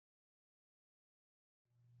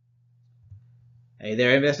Hey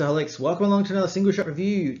there, Investorholics. Welcome along to another single shot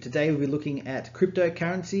review. Today we'll be looking at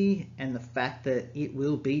cryptocurrency and the fact that it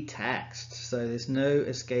will be taxed. So there's no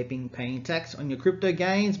escaping paying tax on your crypto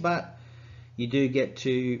gains, but you do get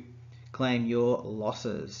to claim your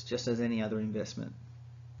losses just as any other investment.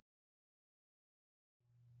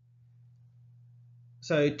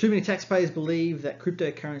 So too many taxpayers believe that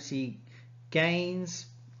cryptocurrency gains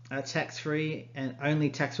are tax-free and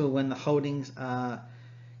only taxable when the holdings are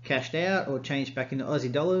cashed out or changed back into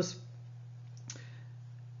Aussie dollars.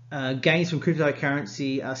 Gains from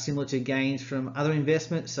cryptocurrency are similar to gains from other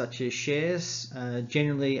investments such as shares.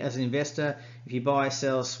 Generally, as an investor, if you buy,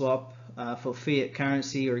 sell, swap for fiat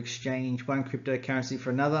currency or exchange one cryptocurrency for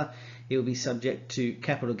another, it will be subject to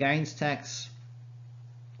capital gains tax.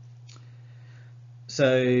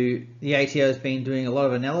 So the ATO has been doing a lot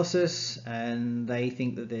of analysis, and they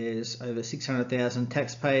think that there's over 600,000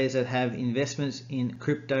 taxpayers that have investments in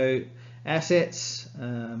crypto assets,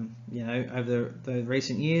 over the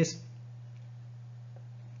recent years.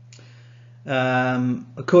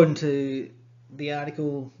 According to the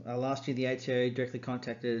article, last year the ATO directly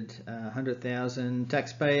contacted 100,000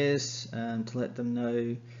 taxpayers to let them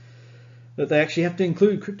know that they actually have to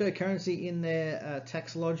include cryptocurrency in their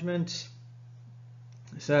tax lodgement.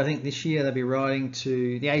 So I think this year the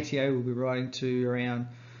ATO will be writing to around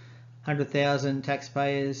 100,000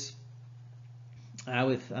 taxpayers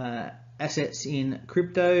with assets in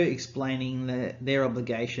crypto, explaining their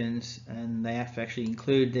obligations, and they have to actually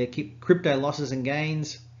include their crypto losses and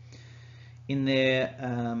gains in their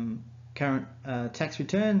current tax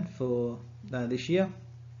return for this year.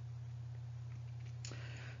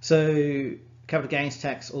 So capital gains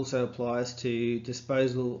tax also applies to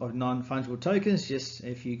disposal of non-fungible tokens, just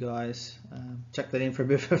if you guys check that in for a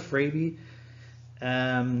bit of a freebie.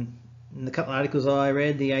 In the couple of articles I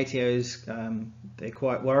read, the ATO's they're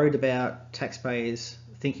quite worried about taxpayers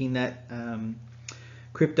thinking that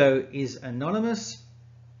crypto is anonymous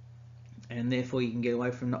and therefore you can get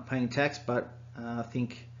away from not paying tax, but I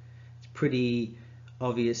think it's pretty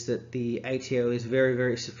obvious that the ATO is very,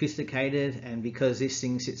 very sophisticated, and because this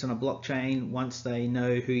thing sits on a blockchain, once they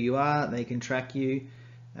know who you are, they can track you.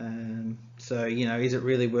 So, is it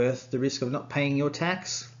really worth the risk of not paying your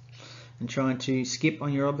tax and trying to skip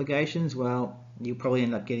on your obligations? Well, you'll probably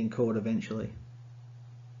end up getting caught eventually.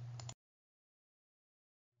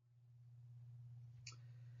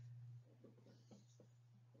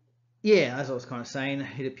 Yeah, as I was kind of saying,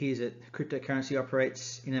 it appears that cryptocurrency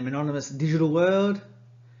operates in an anonymous digital world,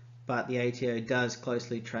 but the ATO does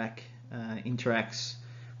closely track, interacts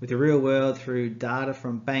with the real world through data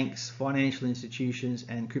from banks, financial institutions,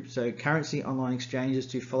 and cryptocurrency online exchanges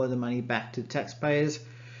to follow the money back to taxpayers.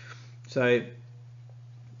 So,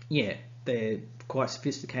 yeah, they're quite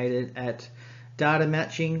sophisticated at data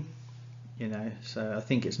matching, so I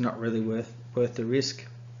think it's not really worth the risk.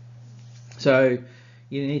 So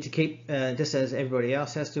you need to keep, just as everybody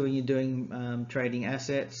else has to when you're doing trading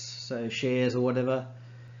assets, so shares or whatever,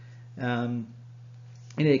 you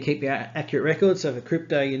need to keep your accurate records. So for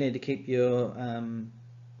crypto, you need to keep your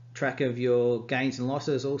track of your gains and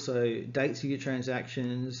losses, also dates of your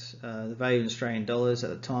transactions, the value in Australian dollars at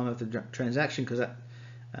the time of the transaction, because that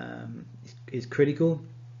is critical.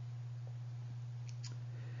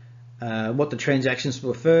 What the transactions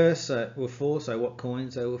were for, so what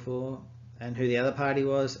coins they were for, and who the other party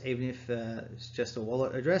was, even if it's just a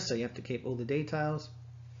wallet address, so you have to keep all the details.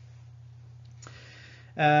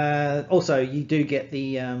 Also, you do get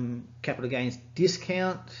the capital gains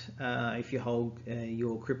discount if you hold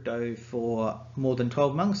your crypto for more than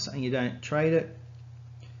 12 months and you don't trade it.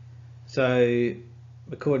 So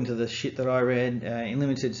according to the shit that I read, in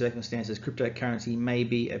limited circumstances, cryptocurrency may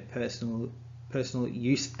be a personal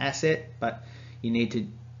use asset, but you need to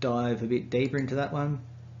dive a bit deeper into that one.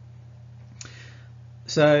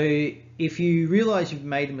 So if you realize you've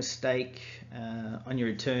made a mistake on your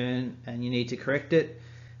return and you need to correct it,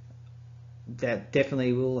 that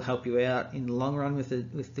definitely will help you out in the long run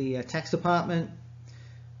with the tax department.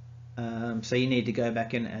 So you need to go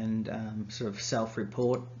back and sort of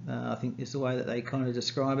self-report, I think is the way that they kind of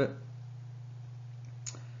describe it.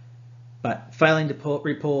 But failing to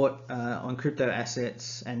report on crypto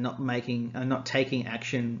assets and not taking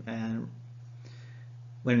action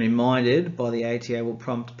when reminded by the ATO will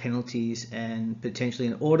prompt penalties and potentially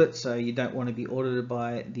an audit, so you don't want to be audited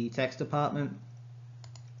by the tax department.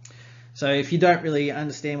 So if you don't really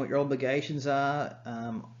understand what your obligations are,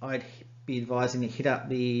 I'd be advising to hit up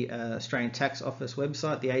the Australian Tax Office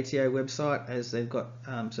website, the ATO website, as they've got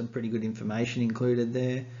some pretty good information included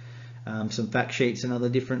there, some fact sheets and other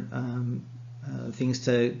different things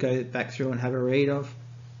to go back through and have a read of.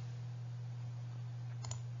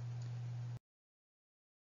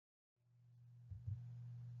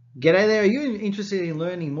 G'day there, are you interested in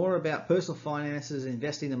learning more about personal finances and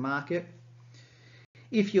investing in the market?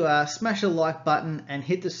 If you are, smash the like button and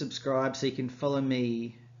hit the subscribe so you can follow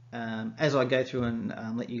me as I go through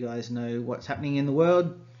and let you guys know what's happening in the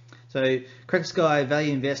world. So KrackTheSky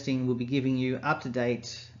Value Investing will be giving you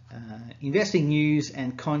up-to-date investing news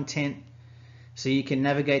and content so you can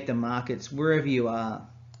navigate the markets wherever you are,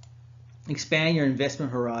 expand your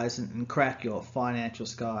investment horizon and crack your financial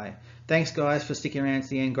sky. Thanks guys for sticking around to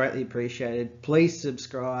the end, greatly appreciated. Please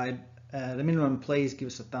subscribe. The minimum, please give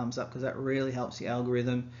us a thumbs up because that really helps the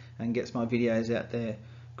algorithm and gets my videos out there.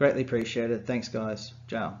 Greatly appreciated. Thanks guys.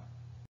 Ciao.